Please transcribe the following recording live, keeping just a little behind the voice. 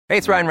Hey,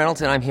 it's Ryan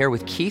Reynolds, and I'm here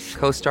with Keith,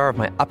 co-star of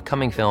my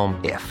upcoming film,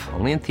 If,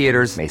 only in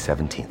theaters May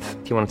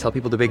 17th. Do you want to tell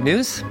people the big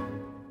news?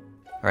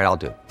 All right, I'll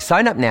do it.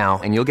 Sign up now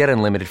and you'll get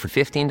unlimited for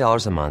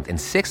 $15 a month and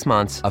 6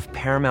 months of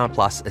Paramount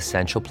Plus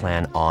Essential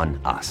Plan on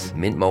us.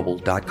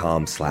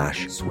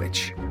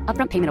 MintMobile.com/switch.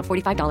 Upfront payment of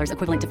 $45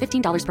 equivalent to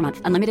 $15 per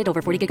month. Unlimited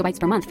over 40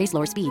 gigabytes per month. Face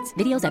lower speeds.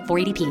 Videos at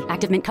 480p.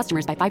 Active Mint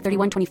customers by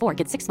 531.24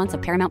 get 6 months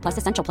of Paramount Plus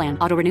Essential Plan.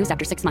 Auto renews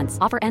after 6 months.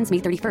 Offer ends May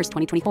 31st,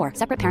 2024.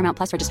 Separate Paramount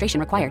Plus registration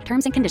required.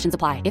 Terms and conditions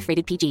apply if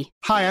rated PG.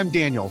 Hi, I'm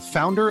Daniel,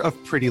 founder of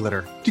Pretty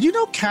Litter. Did you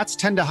know cats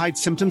tend to hide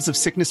symptoms of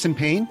sickness and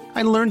pain?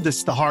 I learned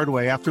this the hard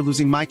way after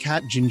losing my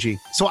cat, Gingy.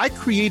 So I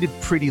created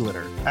Pretty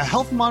Litter, a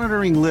health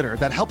monitoring litter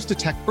that helps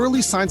detect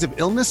early signs of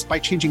illness by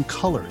changing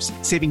colors,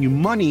 saving you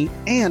money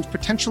and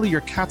potentially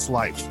your cat's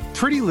life.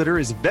 Pretty Litter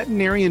is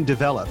veterinarian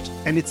developed,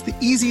 and it's the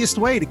easiest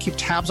way to keep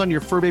tabs on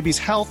your fur baby's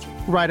health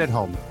right at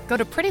home. Go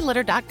to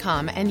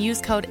prettylitter.com and use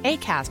code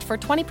ACAST for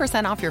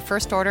 20% off your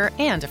first order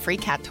and a free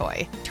cat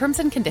toy. Terms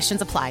and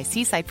conditions apply.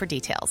 See site for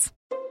details.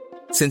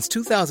 Since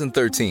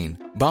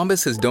 2013,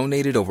 Bombas has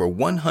donated over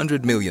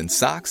 100 million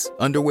socks,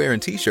 underwear,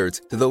 and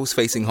T-shirts to those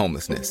facing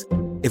homelessness.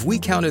 If we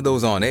counted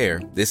those on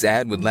air, this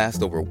ad would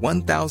last over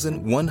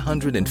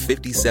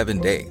 1,157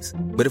 days.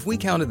 But if we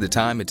counted the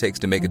time it takes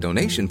to make a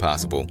donation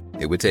possible,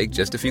 it would take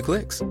just a few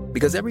clicks.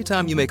 Because every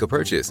time you make a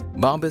purchase,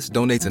 Bombas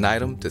donates an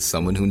item to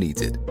someone who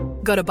needs it.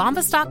 Go to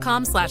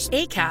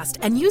bombas.com/ACAST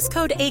and use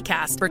code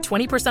ACAST for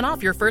 20%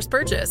 off your first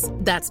purchase.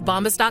 That's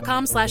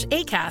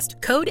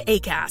bombas.com/ACAST, code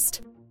ACAST.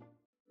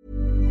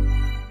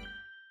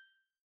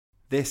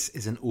 This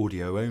is an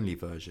audio-only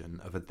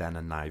version of a Then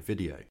and Now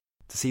video.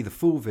 To see the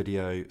full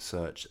video,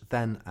 search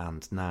Then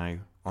and Now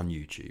on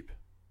YouTube.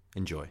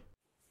 Enjoy.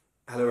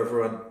 Hello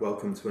everyone,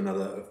 welcome to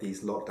another of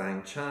these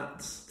lockdown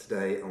chats.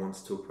 Today I want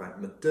to talk about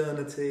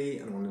modernity,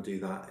 and I want to do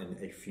that in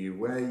a few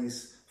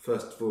ways.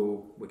 First of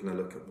all, we're going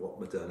to look at what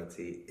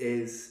modernity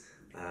is.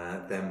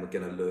 Then we're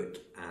going to look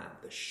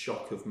at the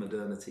shock of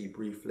modernity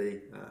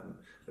briefly,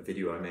 a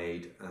video I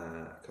made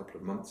a couple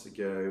of months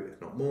ago, if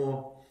not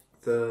more.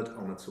 Third, I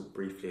want to talk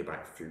briefly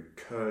about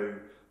Foucault,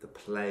 the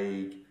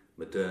plague,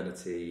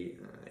 modernity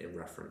in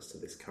reference to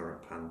this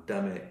current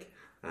pandemic.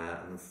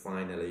 And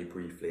finally,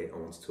 briefly, I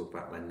want to talk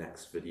about my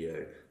next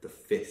video, the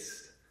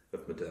fist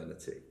of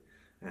modernity.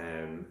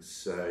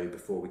 So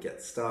before we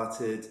get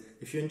started,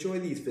 if you enjoy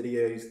these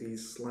videos,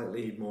 these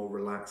slightly more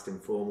relaxed,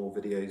 informal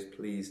videos,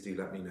 please do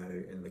let me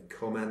know in the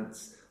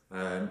comments.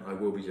 I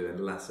will be doing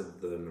less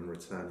of them and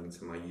returning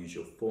to my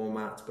usual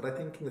format, but I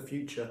think in the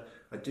future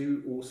I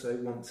do also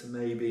want to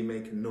maybe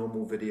make a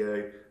normal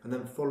video and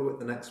then follow it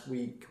the next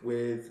week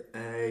with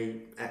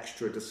a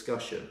extra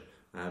discussion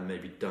and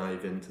maybe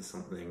dive into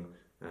something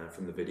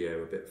from the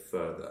video a bit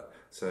further.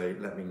 So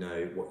let me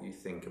know what you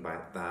think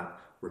about that.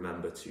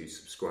 Remember to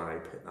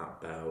subscribe, hit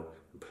that bell,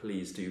 and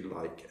please do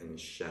like and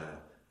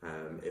share.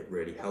 It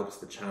really helps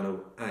the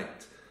channel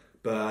out.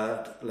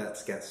 But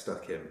let's get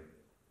stuck in.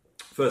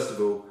 First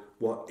of all,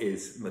 what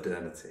is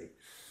modernity?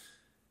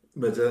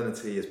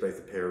 Modernity is both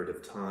a period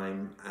of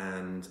time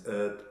and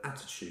an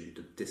attitude,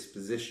 a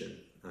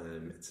disposition.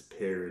 It's a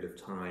period of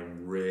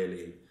time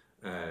really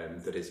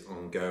that is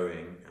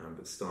ongoing,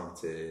 but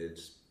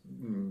started,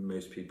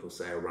 most people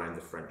say, around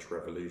the French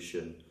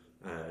Revolution,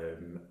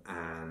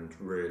 and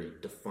really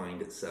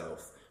defined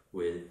itself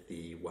with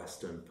the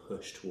Western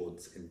push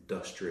towards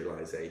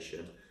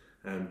industrialization.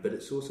 But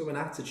it's also an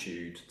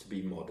attitude to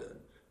be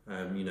modern.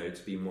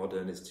 To be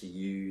modern is to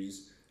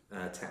use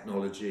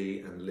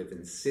technology and live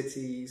in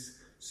cities.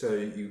 So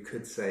you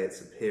could say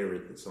it's a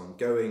period that's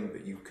ongoing,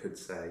 but you could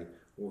say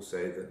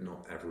also that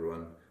not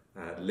everyone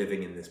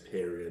living in this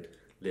period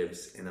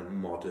lives in a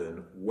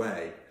modern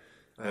way.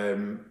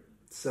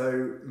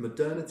 So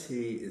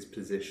modernity is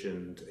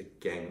positioned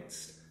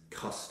against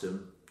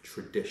custom,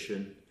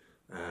 tradition,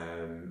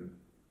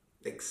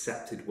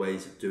 accepted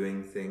ways of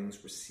doing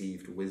things,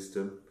 received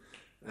wisdom.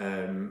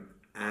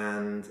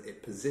 And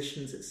it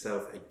positions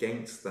itself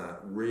against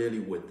that really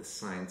with the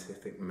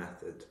scientific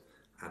method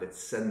at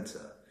its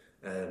centre.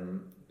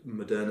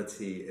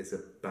 Modernity is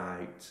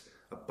about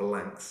a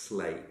blank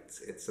slate.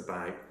 It's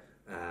about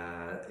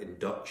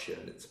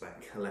induction. It's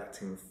about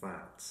collecting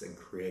facts and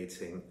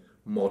creating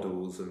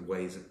models and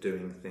ways of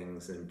doing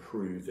things and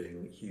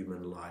improving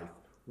human life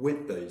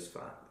with those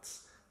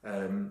facts.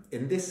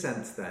 In this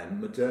sense then,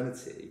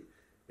 modernity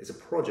is a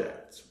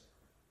project.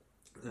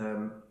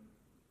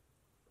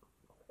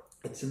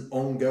 It's an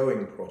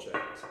ongoing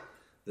project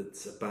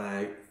that's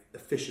about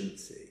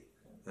efficiency,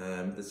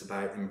 that's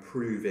about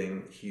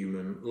improving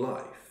human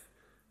life,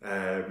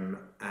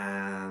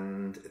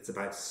 and it's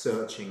about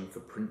searching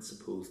for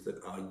principles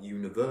that are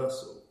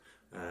universal.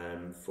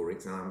 For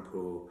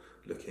example,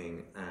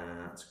 looking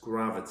at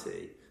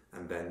gravity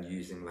and then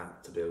using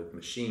that to build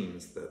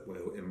machines that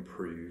will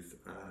improve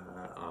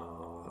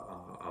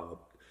our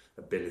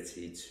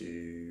ability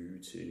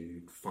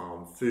to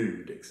farm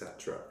food,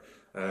 etc.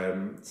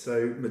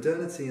 So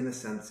modernity in a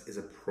sense is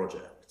a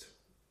project.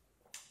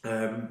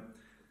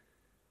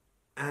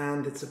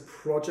 And it's a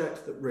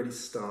project that really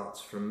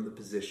starts from the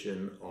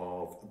position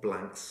of a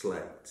blank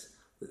slate,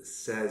 that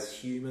says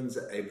humans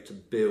are able to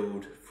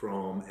build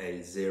from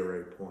a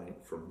 0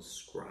 point from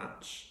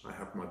scratch. I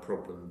have my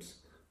problems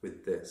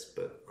with this,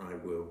 but I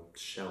will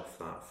shelf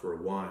that for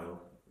a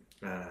while,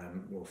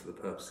 or for the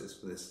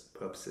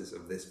purposes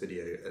of this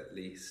video at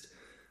least.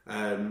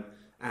 And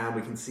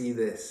we can see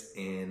this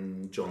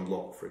in John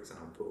Locke, for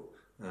example,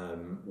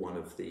 one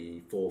of the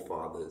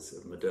forefathers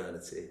of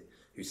modernity,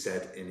 who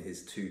said in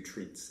his 2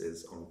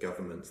 treatises on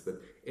government that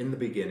in the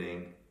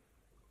beginning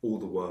all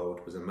the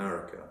world was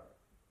America.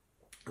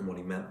 And what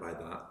he meant by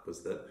that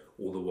was that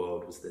all the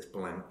world was this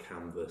blank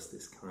canvas,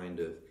 this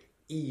kind of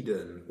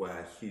Eden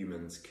where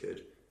humans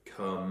could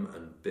come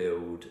and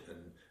build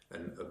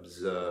and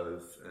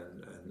observe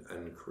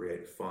and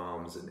create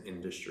farms and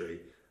industry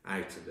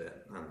out of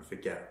it, and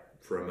forget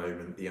for a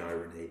moment the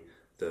irony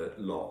that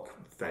Locke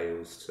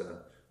fails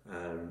to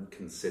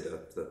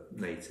consider the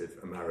Native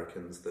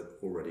Americans that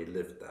already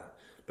lived there.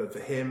 But for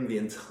him, the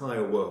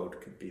entire world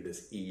could be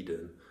this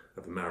Eden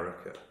of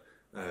America,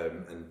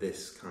 and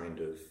this kind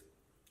of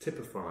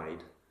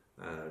typified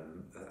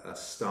a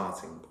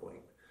starting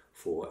point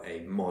for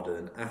a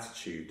modern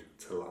attitude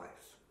to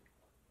life.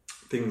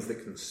 Things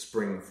that can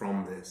spring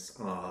from this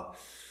are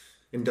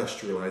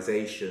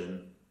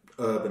industrialization,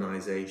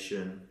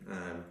 urbanization,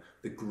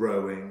 the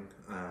growing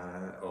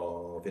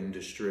of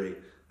industry,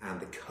 and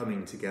the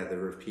coming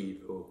together of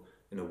people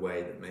in a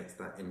way that makes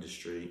that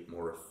industry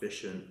more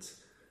efficient.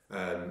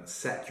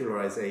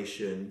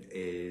 Secularization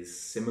is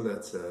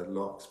similar to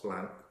Locke's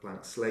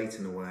blank slate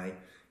in a way.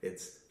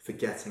 It's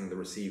forgetting the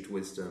received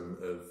wisdom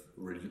of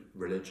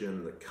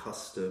religion, the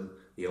custom,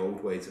 the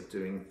old ways of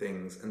doing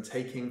things, and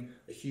taking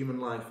a human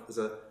life as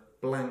a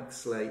blank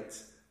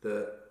slate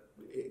that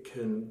it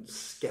can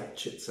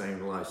sketch its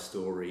own life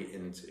story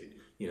into.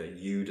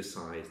 You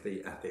decide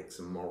the ethics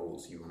and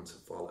morals you want to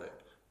follow.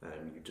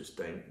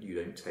 You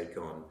don't take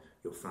on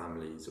your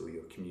families or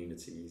your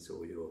communities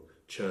or your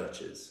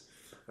churches.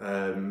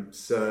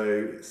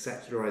 So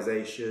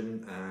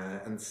secularization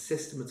and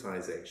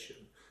systematization,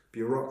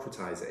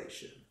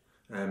 bureaucratization,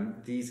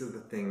 these are the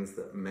things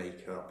that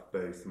make up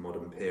both the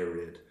modern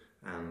period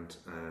and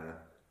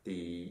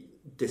the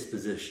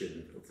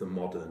disposition of the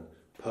modern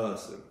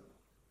person.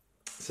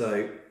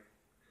 So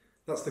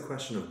that's the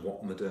question of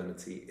what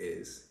modernity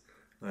is.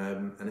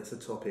 And it's a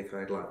topic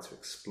I'd like to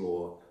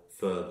explore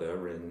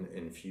further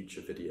in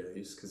future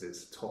videos, because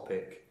it's a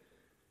topic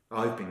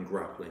I've been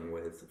grappling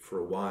with for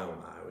a while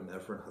now, and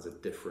everyone has a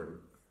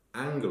different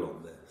angle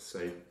on this.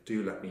 So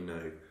do let me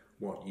know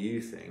what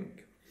you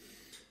think.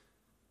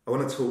 I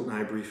want to talk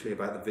now briefly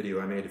about the video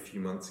I made a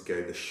few months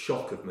ago, The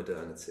Shock of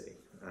Modernity,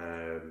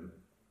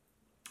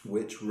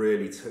 which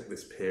really took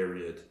this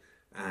period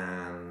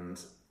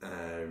and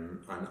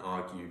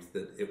argued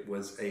that it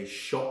was a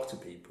shock to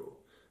people,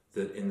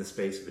 that in the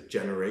space of a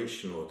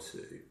generation or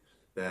two,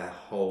 their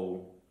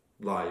whole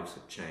lives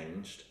had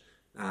changed,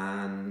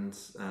 and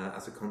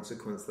as a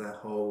consequence, their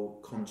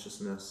whole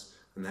consciousness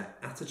and their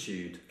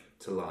attitude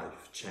to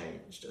life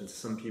changed. And to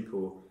some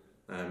people,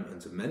 and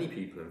to many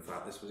people, in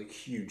fact, this was a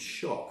huge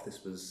shock.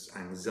 This was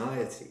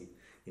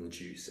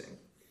anxiety-inducing.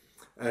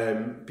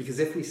 Because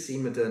if we see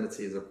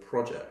modernity as a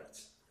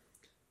project,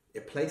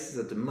 it places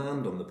a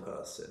demand on the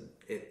person.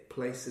 It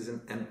places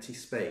an empty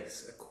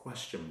space, a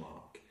question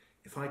mark.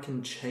 If I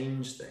can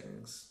change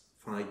things,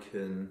 if I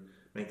can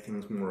make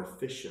things more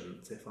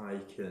efficient, if I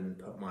can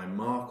put my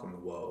mark on the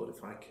world,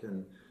 if I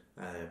can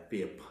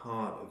be a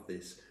part of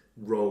this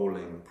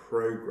rolling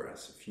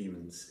progress of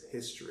human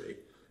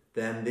history,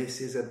 then this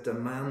is a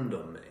demand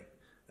on me.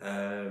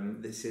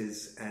 This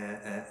is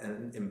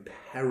an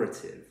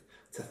imperative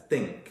to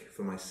think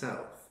for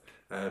myself.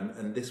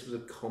 And this was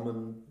a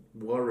common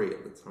worry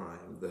at the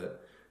time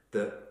that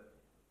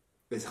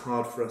is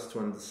hard for us to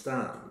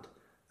understand.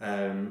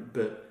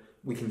 But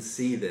we can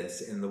see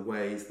this in the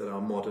ways that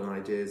our modern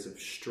ideas of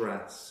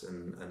stress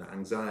and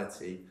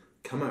anxiety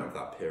come out of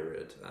that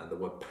period. The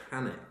word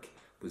panic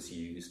was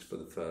used for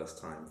the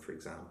first time, for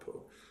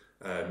example.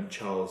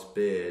 Charles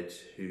Beard,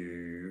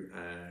 who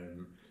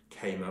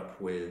came up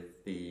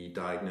with the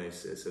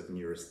diagnosis of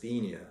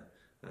neurasthenia,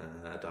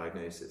 a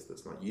diagnosis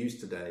that's not used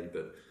today,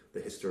 but the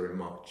historian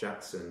Mark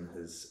Jackson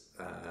has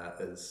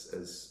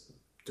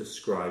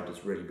described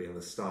as really being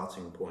the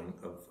starting point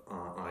of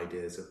our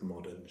ideas of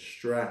modern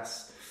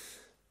stress.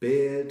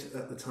 Beard,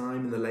 at the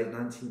time in the late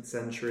 19th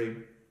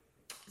century,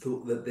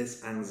 thought that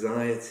this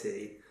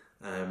anxiety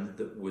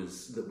that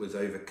was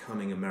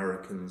overcoming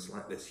Americans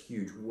like this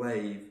huge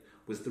wave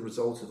was the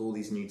result of all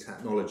these new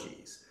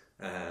technologies.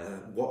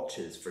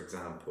 Watches, for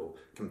example,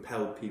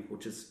 compelled people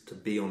just to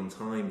be on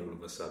time all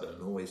of a sudden,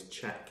 always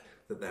check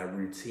that their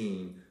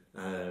routine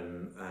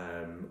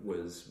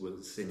was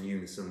in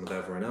unison with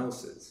everyone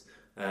else's.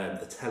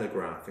 The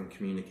telegraph and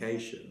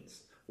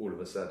communications all of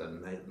a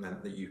sudden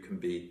meant that you can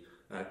be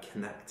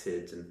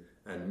connected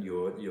and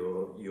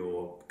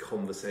your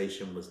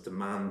conversation was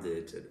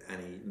demanded at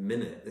any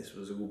minute. This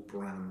was all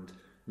brand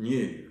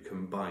new,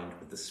 combined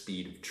with the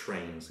speed of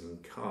trains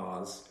and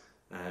cars.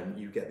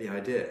 You get the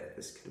idea.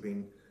 This could have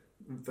been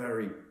a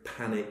very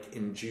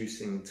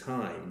panic-inducing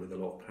time with a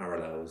lot of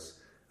parallels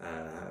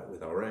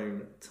with our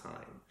own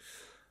time.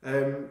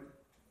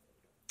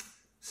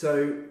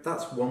 So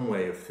that's one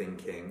way of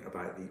thinking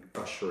about the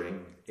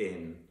ushering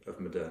in of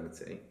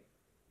modernity.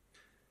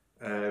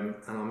 And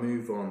I'll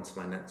move on to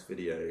my next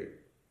video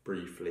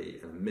briefly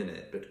in a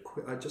minute, but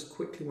I just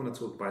quickly want to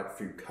talk about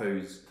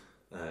Foucault's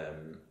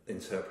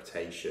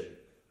interpretation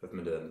of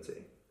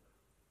modernity.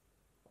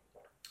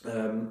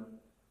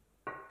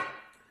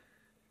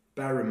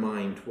 Bear in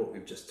mind what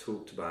we've just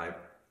talked about.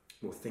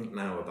 We'll think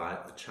now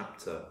about the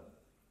chapter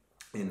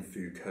in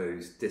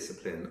Foucault's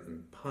Discipline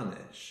and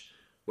Punish,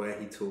 where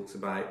he talks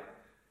about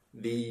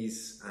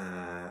these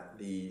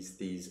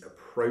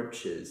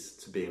approaches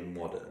to being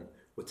modern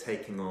were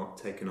taken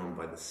on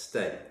by the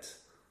state,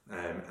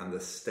 and the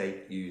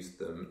state used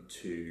them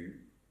to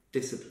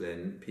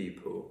discipline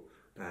people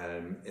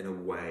in a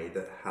way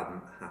that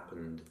hadn't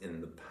happened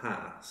in the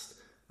past.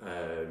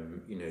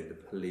 The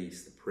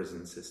police, the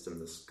prison system,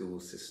 the school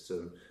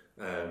system,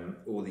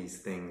 all these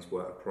things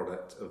were a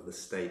product of the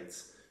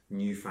state's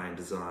newfound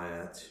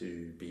desire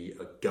to be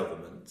a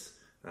government,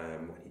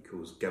 what he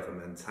calls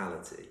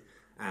governmentality,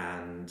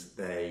 and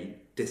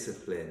they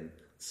discipline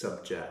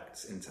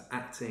subjects into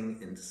acting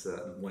in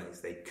certain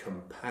ways. They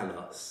compel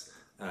us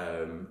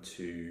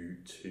to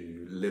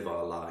live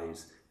our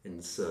lives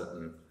in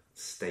certain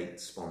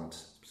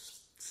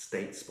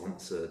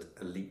state-sponsored,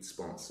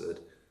 elite-sponsored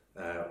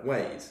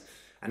ways.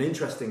 And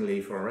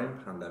interestingly, for our own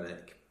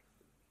pandemic,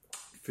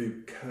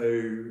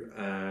 Foucault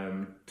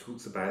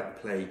talks about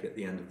the plague at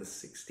the end of the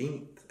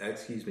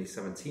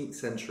 17th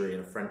century in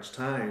a French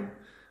town,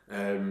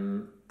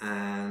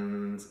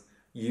 and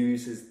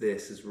uses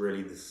this as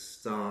really the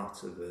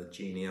start of a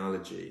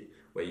genealogy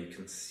where you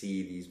can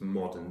see these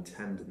modern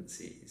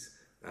tendencies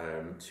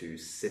to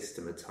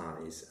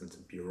systematize and to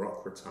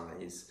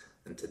bureaucratize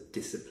and to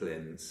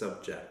discipline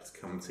subjects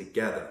come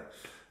together.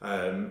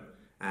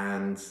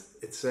 And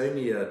it's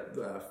only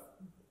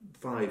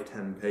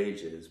 5-10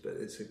 pages, but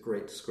it's a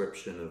great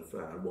description of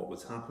what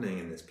was happening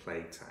in this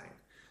plague town.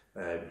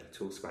 He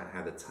talks about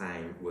how the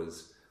town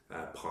was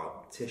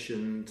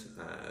partitioned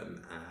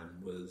and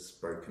was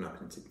broken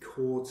up into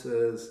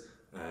quarters,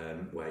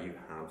 where you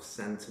have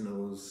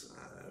sentinels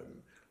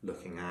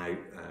looking out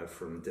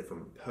from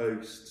different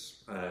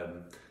posts,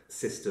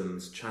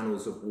 systems,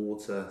 channels of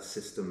water,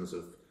 systems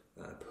of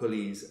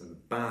pulleys and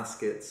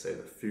baskets so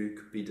that food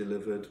could be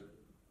delivered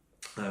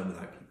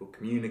without people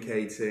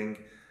communicating,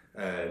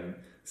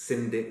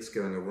 syndics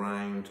going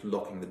around,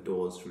 locking the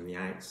doors from the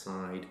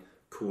outside,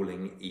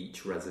 calling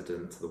each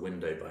resident to the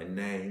window by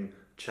name,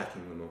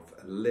 checking them off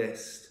a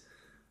list.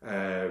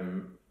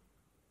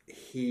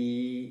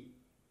 He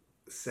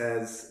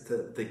says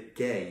that the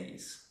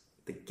gaze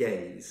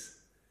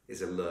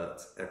is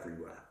alert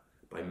everywhere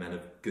by men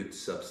of good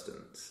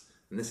substance.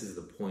 And this is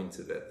the point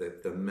of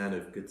it, the men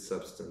of good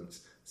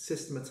substance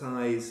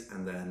systematize,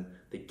 and then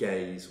the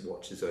gaze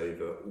watches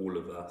over all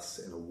of us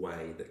in a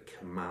way that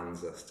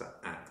commands us to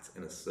act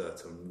in a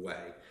certain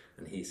way.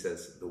 And he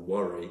says the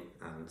worry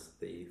and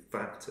the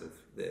fact of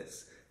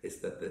this is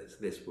that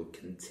this would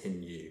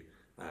continue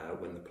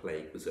when the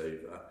plague was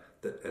over,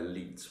 that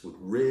elites would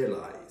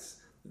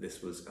realise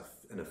this was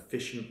an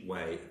efficient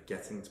way of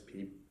getting to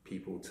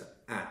people to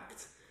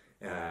act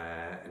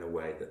in a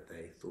way that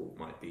they thought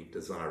might be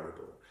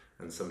desirable.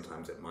 And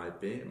sometimes it might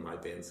be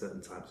in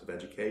certain types of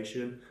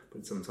education,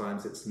 but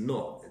sometimes it's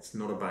not. It's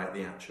not about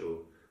the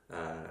actual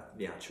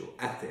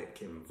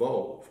ethic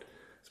involved.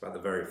 It's about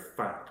the very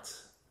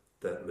fact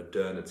that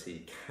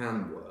modernity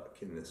can work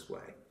in this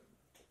way.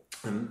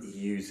 And he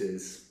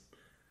uses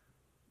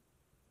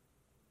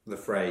the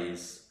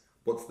phrase,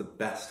 what's the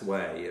best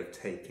way of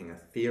taking a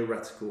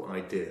theoretical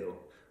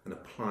ideal and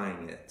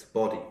applying it to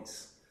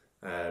bodies?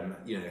 How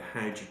do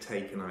you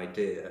take an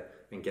idea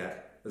and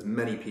get as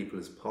many people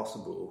as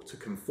possible to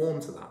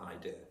conform to that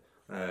idea?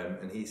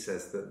 And he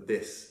says that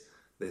this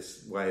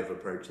way of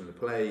approaching the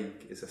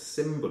plague is a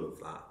symbol of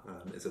that,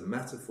 is a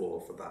metaphor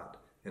for that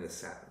in a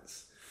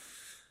sense.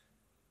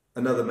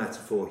 Another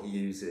metaphor he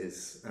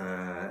uses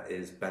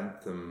is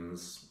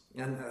Bentham's,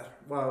 and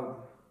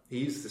he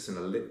uses this in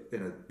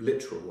a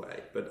literal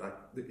way,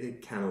 but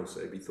it can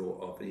also be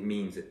thought of, he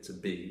means it to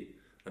be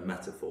a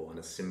metaphor and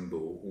a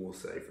symbol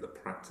also for the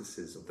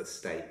practices of the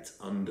state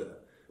under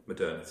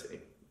modernity.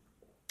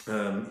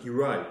 He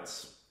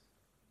writes,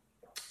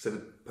 so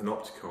the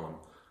Panopticon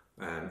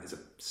is a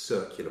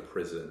circular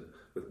prison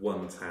with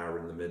one tower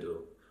in the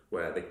middle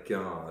where the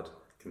guard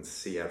can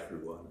see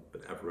everyone,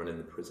 but everyone in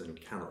the prison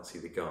cannot see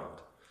the guard.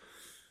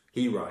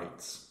 He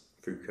writes,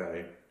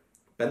 Foucault,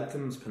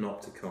 Bentham's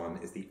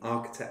Panopticon is the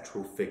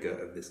architectural figure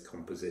of this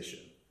composition.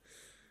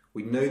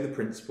 We know the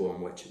principle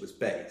on which it was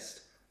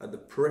based. At the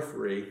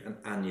periphery, an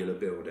annular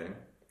building.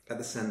 At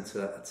the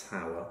centre, a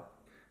tower.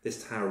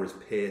 This tower is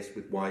pierced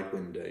with wide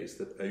windows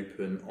that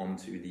open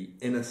onto the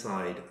inner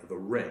side of a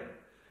ring.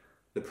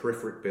 The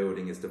peripheric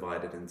building is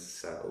divided into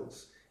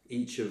cells,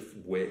 each of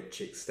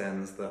which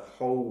extends the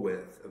whole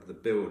width of the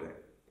building.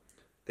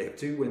 They have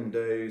two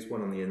windows,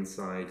 one on the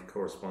inside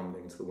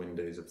corresponding to the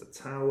windows of the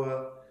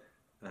tower,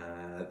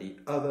 The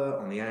other,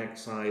 on the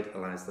outside,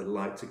 allows the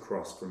light to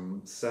cross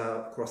the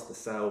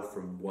cell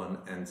from one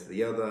end to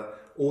the other.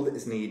 All that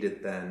is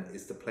needed then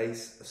is to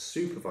place a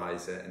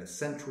supervisor in a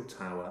central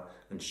tower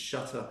and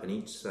shut up in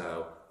each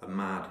cell a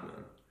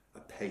madman, a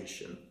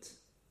patient,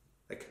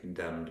 a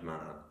condemned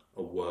man,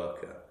 a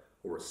worker,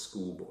 or a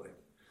schoolboy.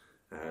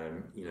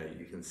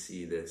 You can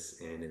see this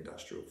in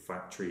industrial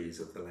factories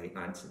of the late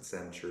 19th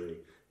century,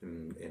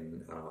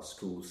 in our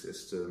school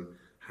system.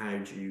 How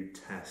do you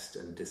test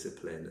and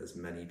discipline as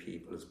many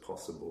people as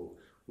possible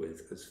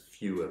with as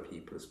fewer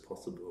people as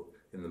possible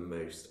in the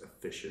most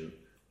efficient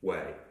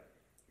way?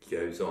 He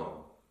goes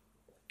on.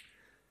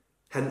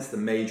 Hence the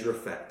major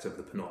effect of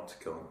the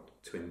panopticon,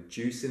 to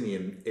induce in the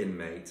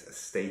inmate a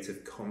state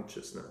of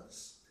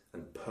consciousness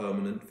and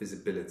permanent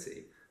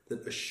visibility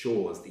that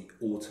assures the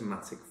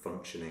automatic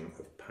functioning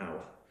of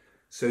power,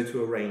 so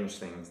to arrange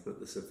things that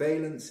the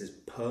surveillance is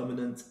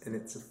permanent in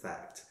its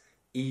effect,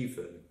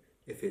 even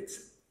if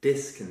it's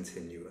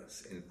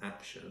discontinuous in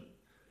action.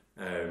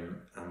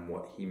 And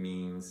what he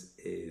means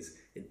is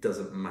it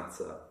doesn't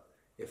matter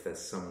if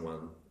there's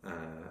someone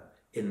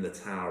in the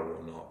tower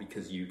or not,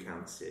 because you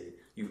can't see.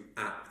 You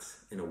act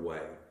in a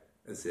way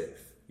as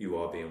if you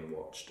are being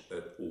watched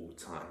at all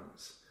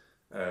times.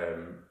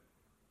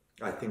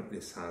 I think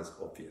this has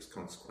obvious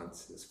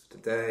consequences for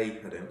today.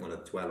 I don't want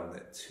to dwell on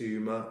it too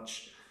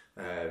much.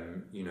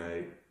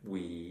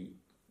 We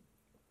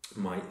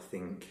might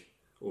think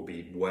or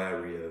be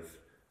wary of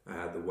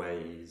the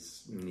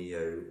ways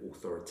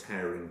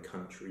neo-authoritarian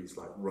countries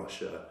like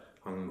Russia,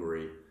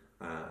 Hungary,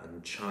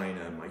 and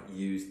China might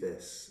use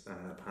this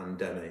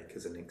pandemic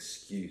as an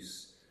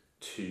excuse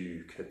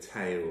to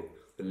curtail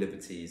the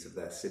liberties of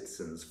their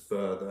citizens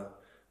further,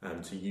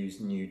 to use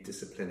new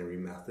disciplinary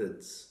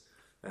methods,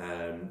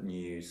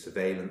 new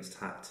surveillance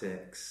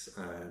tactics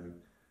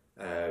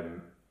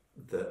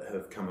that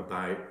have come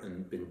about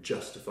and been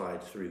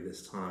justified through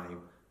this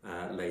time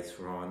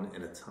later on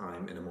in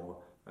a more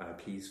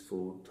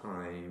peaceful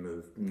time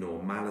of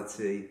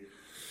normality.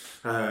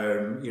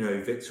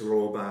 Viktor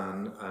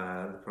Orban,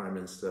 the Prime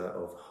Minister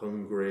of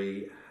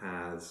Hungary,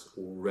 has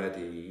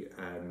already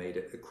made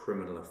it a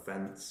criminal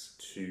offence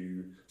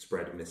to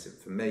spread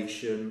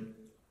misinformation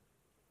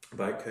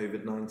about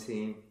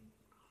COVID-19.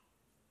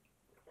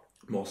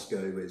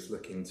 Moscow is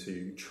looking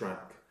to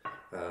track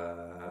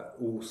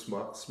all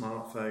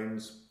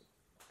smartphones.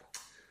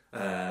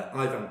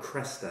 Ivan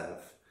Krestev,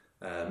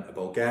 a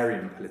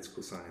Bulgarian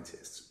political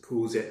scientist,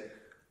 calls it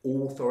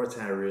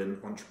authoritarian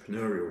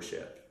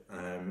entrepreneurship.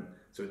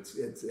 So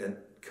it's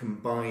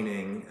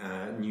combining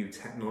new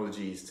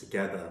technologies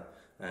together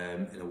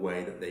in a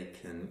way that they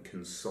can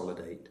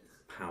consolidate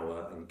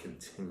power and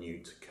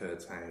continue to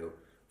curtail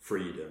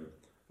freedom.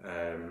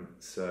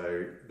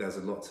 So there's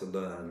a lot to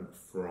learn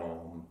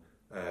from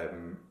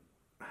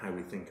how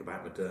we think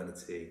about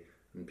modernity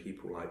and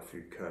people like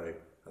Foucault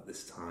at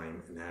this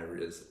time in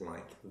areas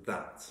like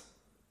that.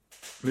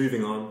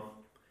 Moving on.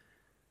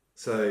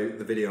 So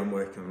the video I'm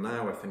working on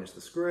now, I finished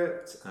the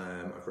script,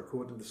 I've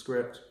recorded the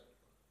script.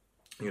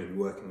 I'm going to be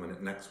working on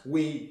it next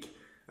week,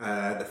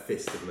 The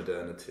Fist of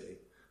Modernity.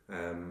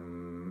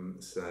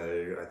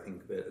 So I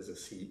think of it as a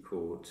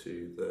sequel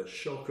to The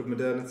Shock of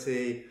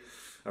Modernity.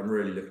 I'm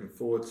really looking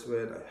forward to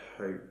it. I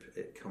hope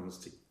it comes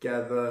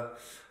together.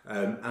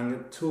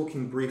 I'm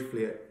talking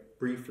briefly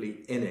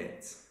in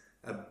it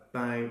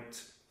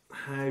about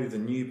how the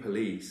new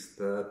police,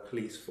 the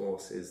police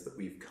forces that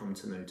we've come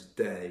to know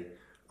today,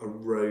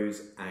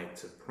 arose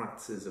out of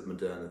practices of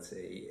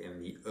modernity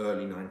in the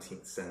early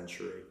 19th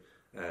century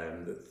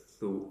that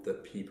thought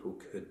that people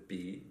could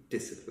be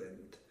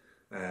disciplined.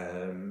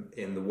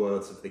 In the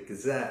words of the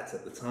Gazette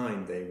at the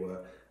time, they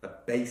were a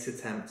base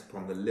attempt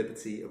upon the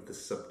liberty of the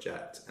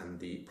subject and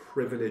the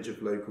privilege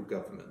of local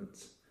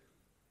government,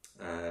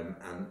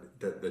 and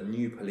that the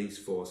new police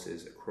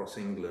forces across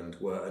England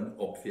were an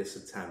obvious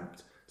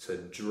attempt to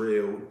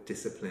drill,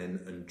 discipline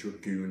and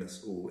dragoon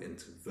us all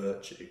into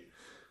virtue.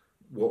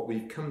 What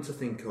we've come to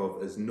think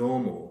of as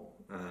normal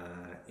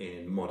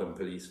in modern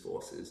police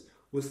forces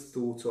was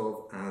thought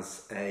of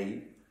as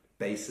a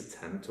base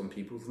attempt on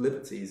people's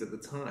liberties at the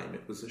time.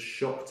 It was a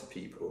shock to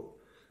people.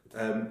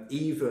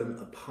 Even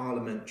a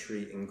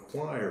parliamentary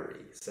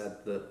inquiry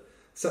said that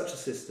such a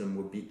system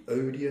would be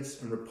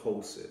odious and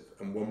repulsive,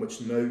 and one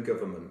which no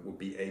government would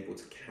be able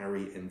to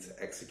carry into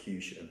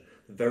execution.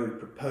 The very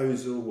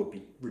proposal would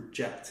be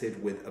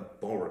rejected with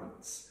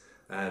abhorrence.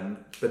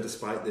 But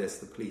despite this,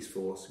 the police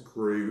force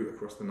grew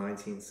across the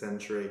 19th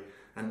century,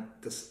 and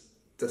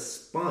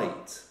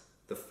despite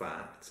the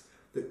fact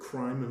that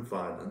crime and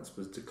violence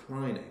was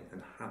declining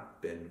and had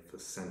been for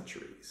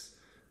centuries.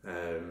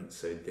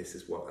 So this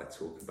is what I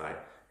talk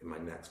about in my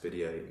next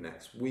video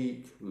next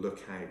week.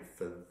 Look out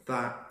for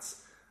that.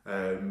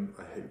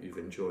 I hope you've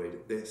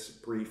enjoyed this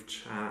brief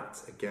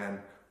chat. Again,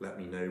 let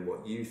me know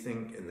what you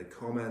think in the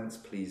comments.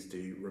 Please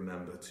do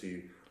remember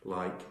to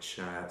like,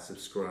 share,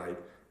 subscribe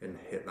and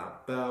hit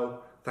that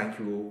bell. Thank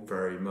you all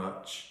very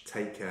much.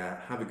 Take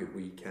care, have a good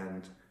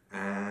weekend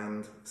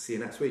and see you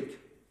next week.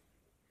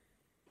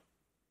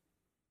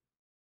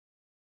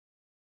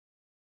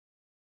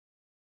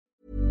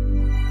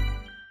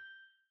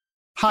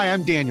 Hi,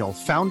 I'm Daniel,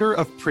 founder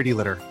of Pretty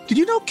Litter. Did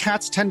you know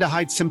cats tend to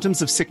hide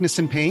symptoms of sickness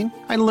and pain?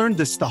 I learned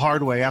this the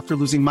hard way after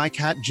losing my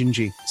cat,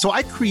 Gingy. So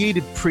I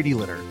created Pretty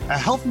Litter, a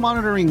health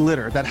monitoring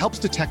litter that helps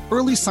detect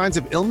early signs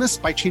of illness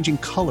by changing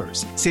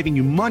colors, saving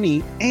you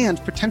money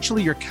and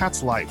potentially your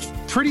cat's life.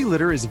 Pretty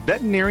Litter is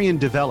veterinarian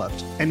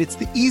developed, and it's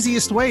the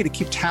easiest way to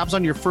keep tabs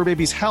on your fur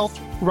baby's health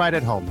right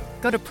at home.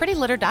 Go to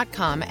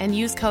prettylitter.com and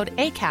use code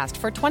ACAST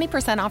for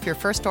 20% off your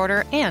first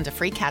order and a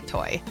free cat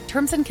toy.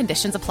 Terms and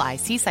conditions apply.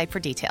 See site for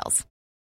details.